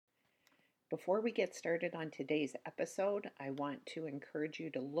Before we get started on today's episode, I want to encourage you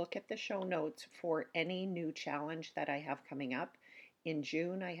to look at the show notes for any new challenge that I have coming up. In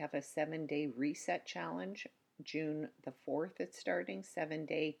June, I have a 7-day reset challenge. June the 4th, it's starting,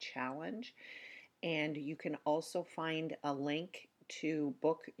 7-day challenge. And you can also find a link to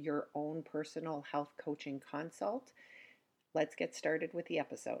book your own personal health coaching consult. Let's get started with the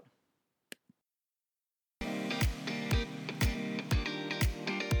episode.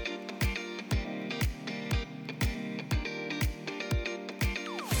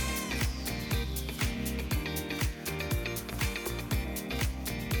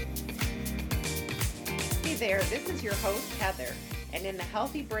 Hey there, this is your host, Heather, and in the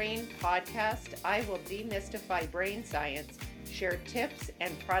Healthy Brain podcast, I will demystify brain science, share tips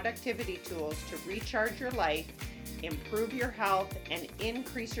and productivity tools to recharge your life, improve your health, and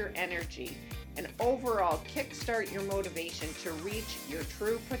increase your energy, and overall kickstart your motivation to reach your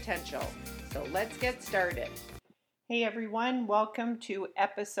true potential. So let's get started. Hey everyone, welcome to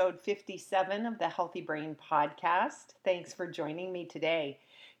episode 57 of the Healthy Brain podcast. Thanks for joining me today.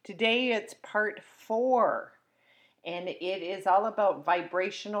 Today it's part 4, and it is all about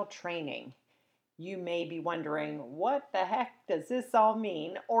vibrational training. You may be wondering, what the heck does this all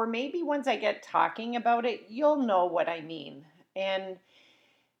mean? Or maybe once I get talking about it, you'll know what I mean. And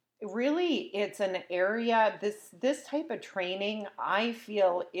really, it's an area, this type of training, I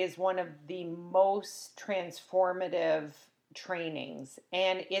feel, is one of the most transformative trainings.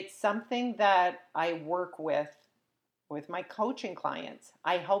 And it's something that I work with my coaching clients.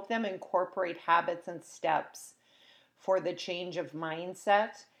 I help them incorporate habits and steps for the change of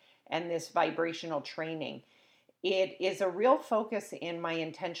mindset and this vibrational training. It is a real focus in my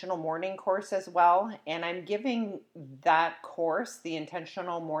intentional morning course as well, and I'm giving that course, the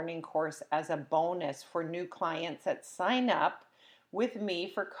intentional morning course, as a bonus for new clients that sign up with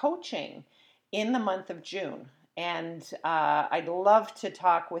me for coaching in the month of June. And I'd love to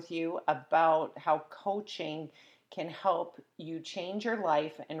talk with you about how coaching can help you change your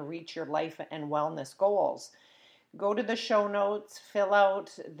life and reach your life and wellness goals. Go to the show notes, fill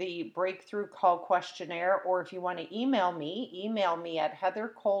out the breakthrough call questionnaire, or if you want to email me at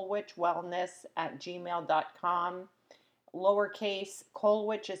heatherkolwichwellness@gmail.com. Lowercase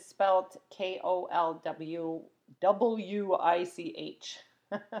Kolwich is spelled Kolwich.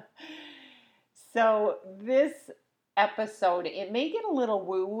 So this episode, it may get a little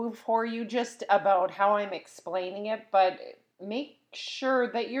woo-woo for you just about how I'm explaining it, but make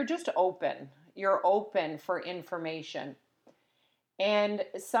sure that you're just open. You're open for information. And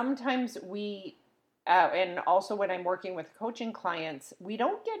sometimes and also when I'm working with coaching clients, we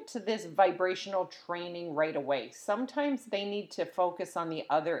don't get to this vibrational training right away. Sometimes they need to focus on the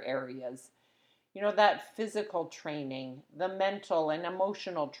other areas. You know, that physical training, the mental and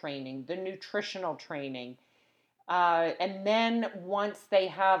emotional training, the nutritional training. And then once they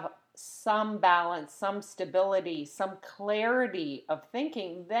have some balance, some stability, some clarity of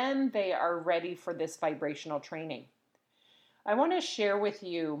thinking, then they are ready for this vibrational training. I want to share with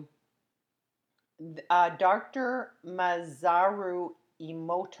you Dr. Masaru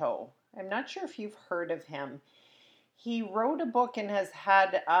Emoto. I'm not sure if you've heard of him. He wrote a book and has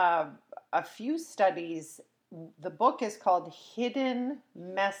had a few studies. The book is called Hidden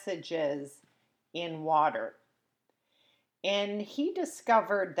Messages in Water. And he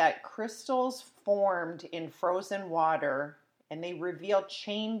discovered that crystals formed in frozen water, and they reveal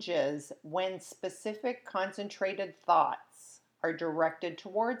changes when specific concentrated thoughts are directed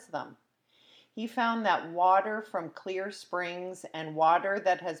towards them. He found that water from clear springs and water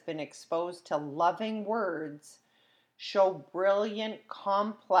that has been exposed to loving words show brilliant,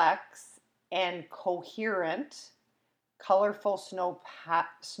 complex, and coherent, colorful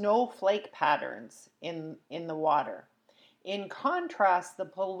snowflake patterns in the water. In contrast, the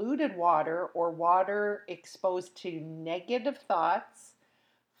polluted water or water exposed to negative thoughts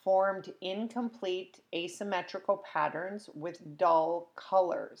formed incomplete asymmetrical patterns with dull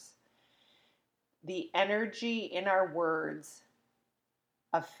colors. The energy in our words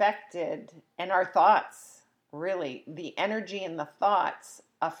affected, and our thoughts, really, the energy in the thoughts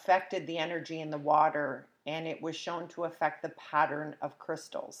affected the energy in the water, and it was shown to affect the pattern of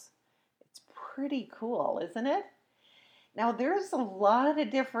crystals. It's pretty cool, isn't it? Now, there's a lot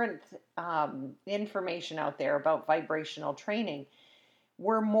of different information out there about vibrational training.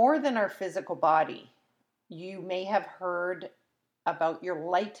 We're more than our physical body. You may have heard about your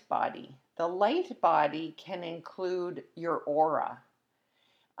light body. The light body can include your aura.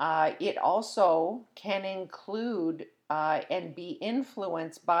 It also can include and be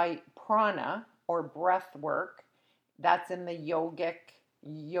influenced by prana or breath work. That's in the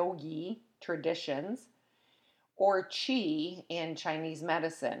yogi traditions, or qi in Chinese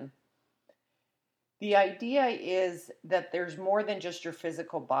medicine. The idea is that there's more than just your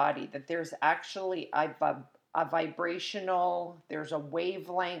physical body, that there's actually a vibrational, there's a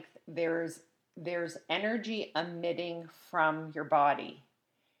wavelength, there's energy emitting from your body.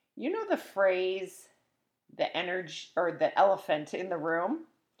 You know the phrase, the energy or the elephant in the room?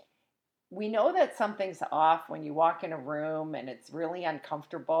 We know that something's off when you walk in a room and it's really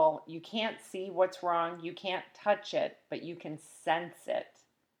uncomfortable. You can't see what's wrong, you can't touch it, but you can sense it.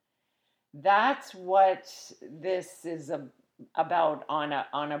 That's what this is about on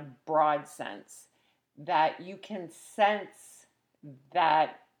a broad sense, that you can sense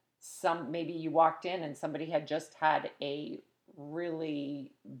that maybe you walked in and somebody had just had a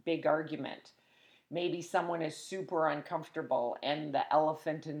really big argument. Maybe someone is super uncomfortable and the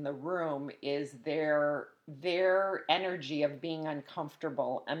elephant in the room is their energy of being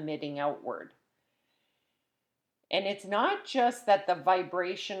uncomfortable emitting outward. And it's not just that the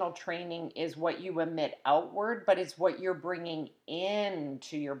vibrational training is what you emit outward, but it's what you're bringing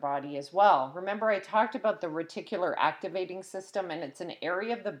into your body as well. Remember, I talked about the reticular activating system, and it's an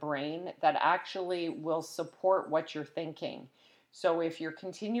area of the brain that actually will support what you're thinking. So if you're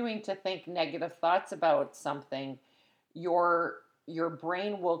continuing to think negative thoughts about something, your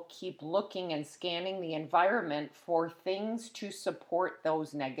brain will keep looking and scanning the environment for things to support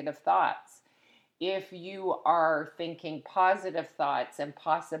those negative thoughts. If you are thinking positive thoughts and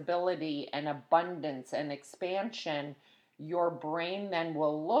possibility and abundance and expansion, your brain then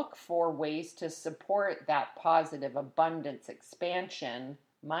will look for ways to support that positive abundance expansion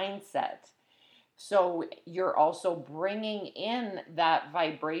mindset. So you're also bringing in that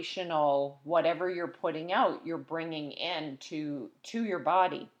vibrational, whatever you're putting out, you're bringing in to your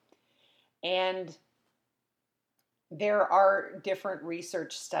body. And there are different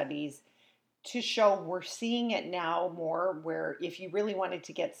research studies to show, we're seeing it now more, where if you really wanted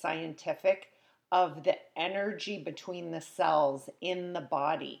to get scientific, of the energy between the cells in the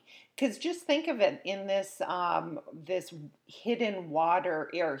body. Because just think of it in this this hidden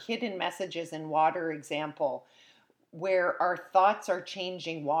water or hidden messages in water example, where our thoughts are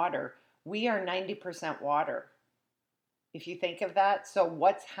changing water. We are 90% water. If you think of that, so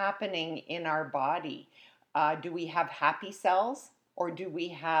what's happening in our body? Do we have happy cells or do we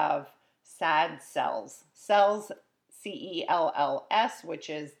have sad cells? Cells, cells, which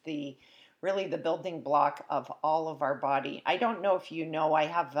is really the building block of all of our body. I don't know if you know, I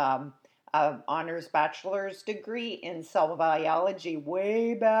have an honors bachelor's degree in cell biology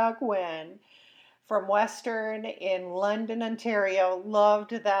way back when, from Western in London, Ontario.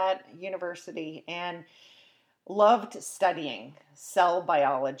 Loved that university and loved studying cell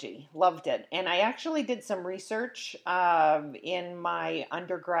biology, loved it. And I actually did some research in my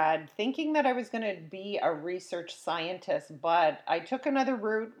undergrad, thinking that I was going to be a research scientist, but I took another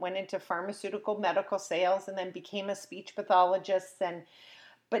route, went into pharmaceutical medical sales, and then became a speech pathologist.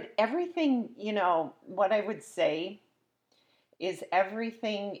 But everything, what I would say is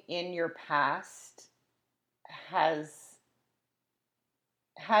everything in your past has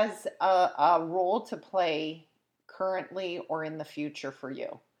a role to play currently or in the future for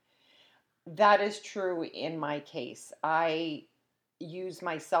you. That is true in my case. I use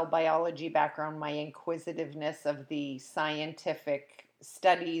my cell biology background, my inquisitiveness of the scientific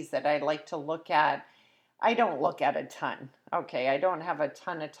studies that I like to look at. I don't look at a ton. Okay, I don't have a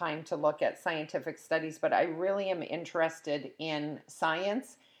ton of time to look at scientific studies, but I really am interested in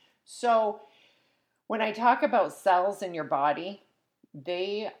science. So when I talk about cells in your body,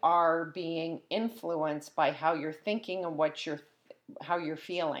 they are being influenced by how you're thinking and how you're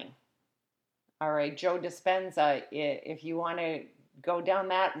feeling. All right, Joe Dispenza, if you want to go down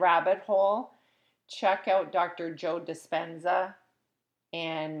that rabbit hole, check out Dr. Joe Dispenza,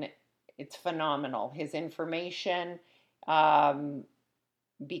 and it's phenomenal. His information,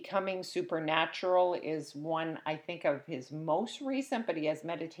 Becoming Supernatural is one, I think, of his most recent, but he has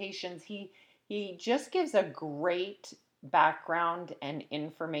meditations. He just gives a great background and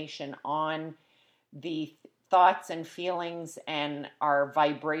information on the thoughts and feelings and our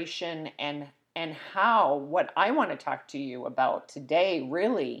vibration and how, what I want to talk to you about today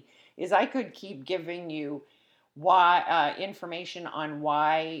really is, I could keep giving you why information on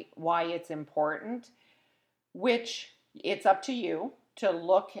why it's important, which it's up to you to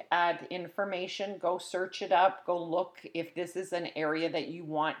look at information, go search it up, go look if this is an area that you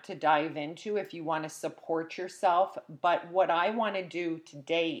want to dive into, if you want to support yourself. But what I want to do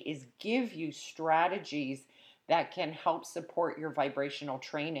today is give you strategies that can help support your vibrational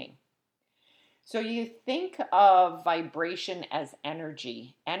training. So you think of vibration as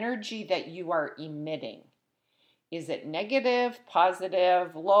energy, energy that you are emitting. Is it negative,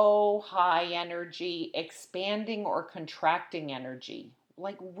 positive, low, high energy, expanding or contracting energy?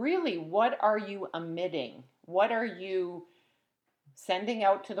 Like, really, what are you emitting? What are you sending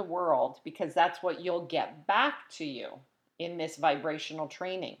out to the world? Because that's what you'll get back to you in this vibrational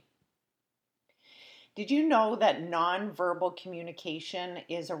training. Did you know that nonverbal communication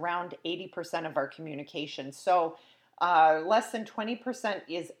is around 80% of our communication? So less than 20%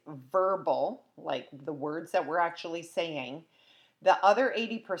 is verbal, like the words that we're actually saying. The other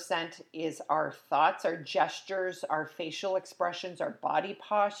 80% is our thoughts, our gestures, our facial expressions, our body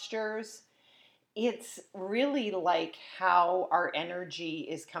postures. It's really like how our energy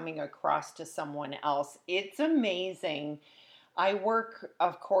is coming across to someone else. It's amazing. I work,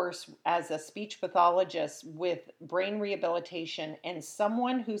 of course, as a speech pathologist with brain rehabilitation, and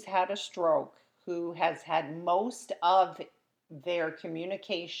someone who's had a stroke, who has had most of their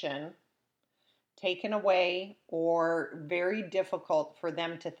communication taken away or very difficult for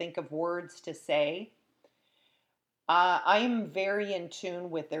them to think of words to say. I'm very in tune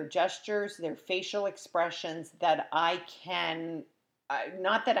with their gestures, their facial expressions, that I can,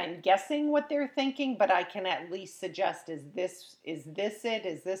 not that I'm guessing what they're thinking, but I can at least suggest, is this it?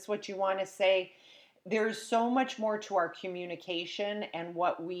 Is this what you want to say? There's so much more to our communication and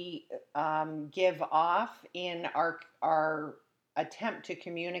what we give off in our attempt to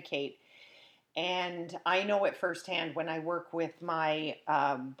communicate. And I know it firsthand when I work with my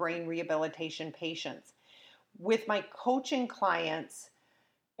brain rehabilitation patients. With my coaching clients,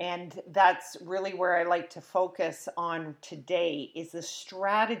 and that's really where I like to focus on today, is the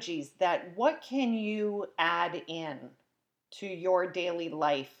strategies that what can you add in to your daily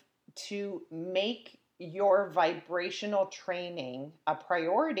life to make your vibrational training a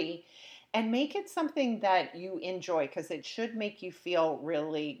priority and make it something that you enjoy, because it should make you feel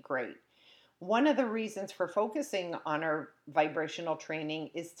really great. One of the reasons for focusing on our vibrational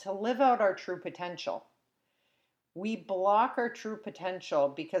training is to live out our true potential. We block our true potential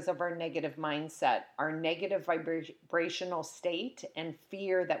because of our negative mindset, our negative vibrational state, and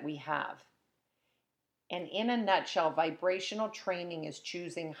fear that we have. And in a nutshell, vibrational training is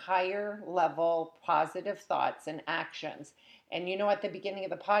choosing higher level positive thoughts and actions. And at the beginning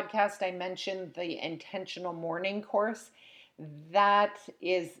of the podcast, I mentioned the intentional morning course. That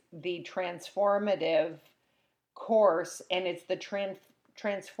is the transformative course, and it's the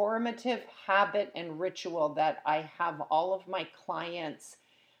transformative habit and ritual that I have all of my clients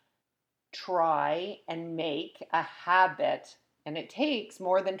try and make a habit. And it takes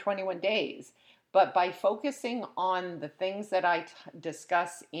more than 21 days. But by focusing on the things that I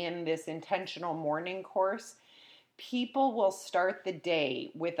discuss in this intentional morning course, people will start the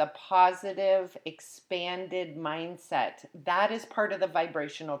day with a positive, expanded mindset. That is part of the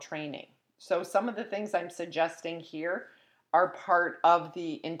vibrational training. So some of the things I'm suggesting here are part of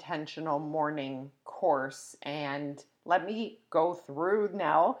the intentional morning course. And let me go through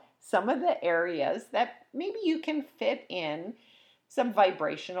now some of the areas that maybe you can fit in some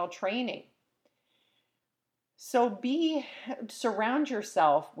vibrational training. So surround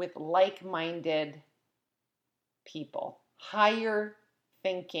yourself with like-minded people, higher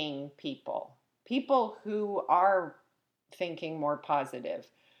thinking people, people who are thinking more positive,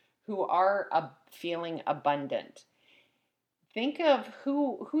 who are feeling abundant. Think of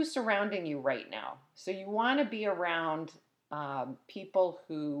who's surrounding you right now. So you want to be around people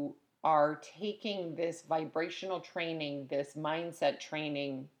who are taking this vibrational training, this mindset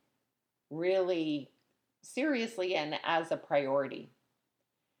training really seriously and as a priority.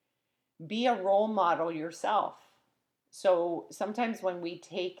 Be a role model yourself. So sometimes when we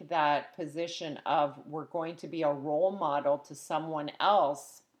take that position of we're going to be a role model to someone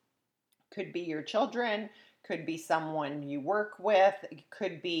else, could be your children, could be someone you work with, it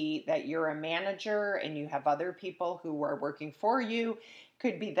could be that you're a manager and you have other people who are working for you,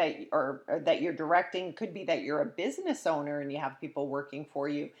 could be that or that you're directing, could be that you're a business owner and you have people working for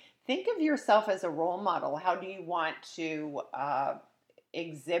you. Think of yourself as a role model. How do you want to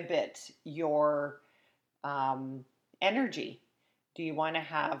exhibit your energy? Do you want to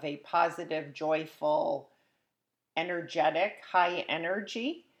have a positive, joyful, energetic, high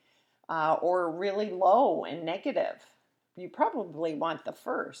energy? Or really low and negative? You probably want the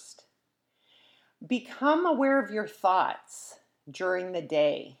first. Become aware of your thoughts during the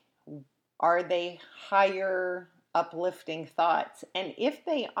day. Are they higher, uplifting thoughts? And if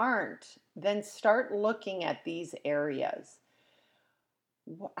they aren't, then start looking at these areas.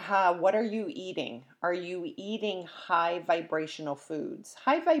 What are you eating? Are you eating high vibrational foods?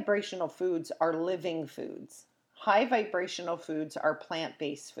 High vibrational foods are living foods. High vibrational foods are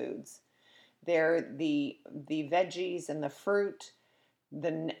plant-based foods. They're the veggies and the fruit,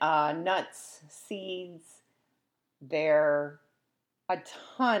 the nuts, seeds. They're a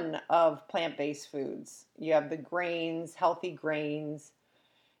ton of plant-based foods. You have the grains, healthy grains.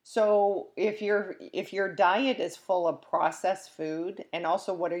 So if your diet is full of processed food, and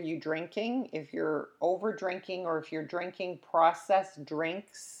also what are you drinking? If you're over drinking, or if you're drinking processed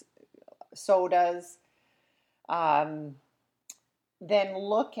drinks, sodas, um, then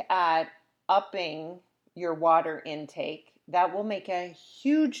look at upping your water intake. That will make a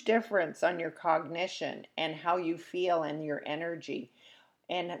huge difference on your cognition and how you feel and your energy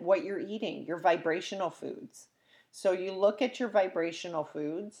and what you're eating, your vibrational foods. So you look at your vibrational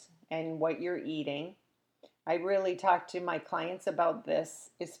foods and what you're eating. I really talk to my clients about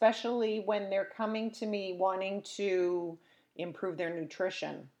this, especially when they're coming to me wanting to improve their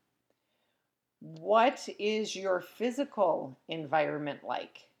nutrition. What is your physical environment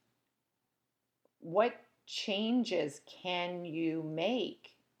like? What changes can you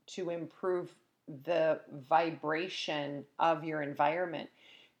make to improve the vibration of your environment?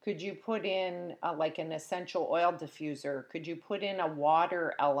 Could you put in like an essential oil diffuser? Could you put in a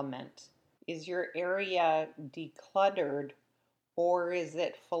water element? Is your area decluttered, or is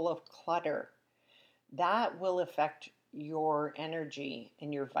it full of clutter? That will affect your energy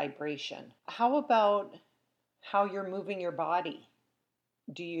and your vibration. How about how you're moving your body?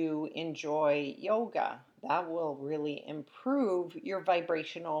 Do you enjoy yoga? That will really improve your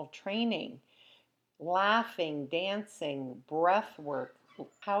vibrational training. Laughing, dancing, breath work,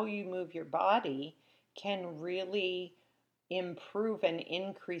 how you move your body can really improve and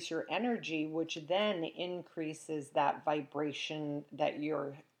increase your energy, which then increases that vibration that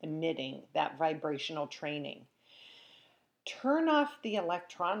you're emitting, that vibrational training. Turn off the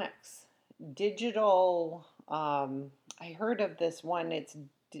electronics. Digital, I heard of this one, it's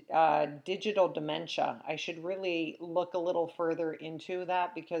digital dementia. I should really look a little further into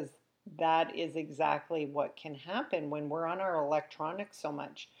that, because that is exactly what can happen when we're on our electronics so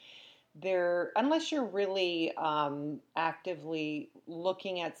much. Unless you're really actively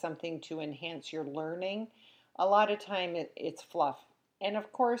looking at something to enhance your learning, a lot of time it's fluff. And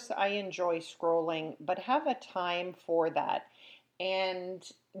of course, I enjoy scrolling, but have a time for that. And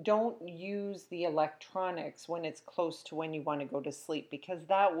don't use the electronics when it's close to when you want to go to sleep, because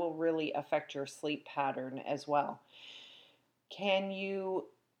that will really affect your sleep pattern as well. Can you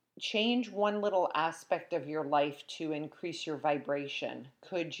change one little aspect of your life to increase your vibration?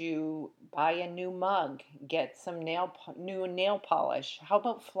 Could you buy a new mug, get some new nail polish? How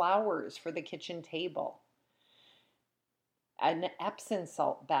about flowers for the kitchen table? An Epsom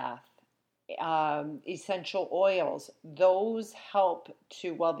salt bath, essential oils. Those help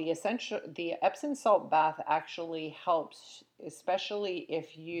to, well, the Epsom salt bath actually helps, especially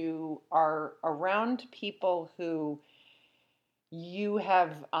if you are around people who you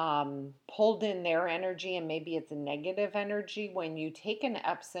have pulled in their energy, and maybe it's a negative energy. When you take an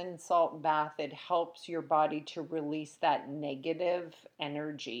Epsom salt bath, it helps your body to release that negative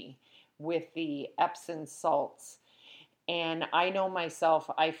energy with the Epsom salts. And I know myself,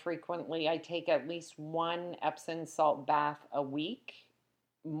 I take at least one Epsom salt bath a week,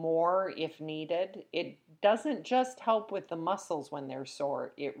 more if needed. It doesn't just help with the muscles when they're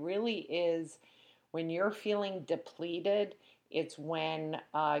sore. It really is when you're feeling depleted. It's when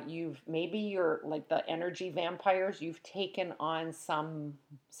you're like the energy vampires, you've taken on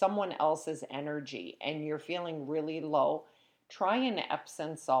someone else's energy and you're feeling really low. Try an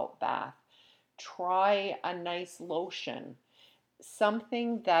Epsom salt bath. Try a nice lotion,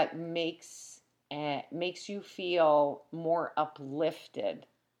 something that makes you feel more uplifted.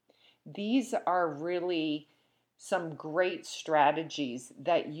 These are really some great strategies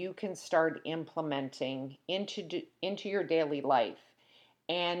that you can start implementing into your daily life.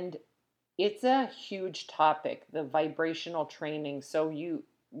 And it's a huge topic, the vibrational training. So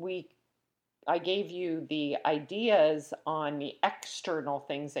I gave you the ideas on the external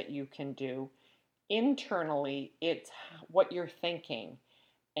things that you can do. Internally, it's what you're thinking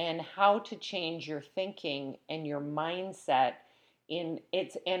and how to change your thinking and your mindset.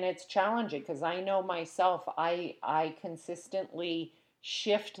 It's challenging, because I know myself, I consistently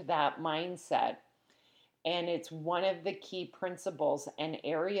shift that mindset, and it's one of the key principles and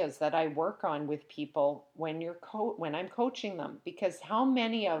areas that I work on with people when I'm coaching them. Because how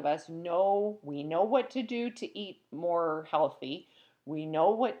many of us know, we know what to do to eat more healthy, we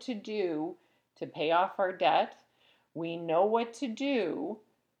know what to do to pay off our debt, We know what to do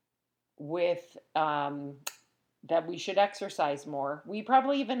with that we should exercise more. We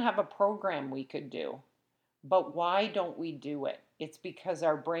probably even have a program we could do. But why don't we do it? It's because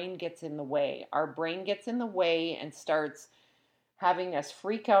our brain gets in the way. Our brain gets in the way and starts having us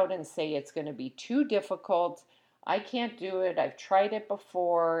freak out and say it's going to be too difficult. I can't do it. I've tried it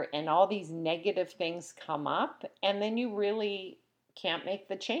before. And all these negative things come up. And then you really can't make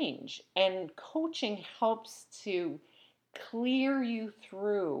the change. And coaching helps to clear you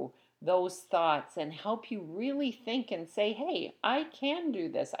through those thoughts and help you really think and say, hey, I can do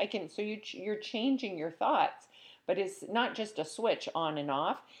this. I can. So you're changing your thoughts. But it's not just a switch on and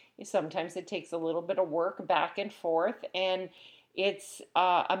off. Sometimes it takes a little bit of work back and forth. And it's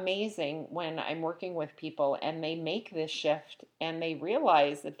amazing when I'm working with people and they make this shift and they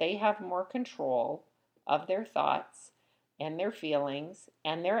realize that they have more control of their thoughts and their feelings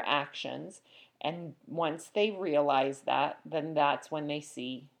and their actions. And once they realize that, then that's when they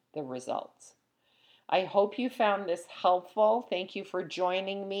see the results. I hope you found this helpful. Thank you for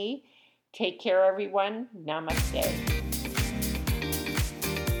joining me. Take care, everyone. Namaste.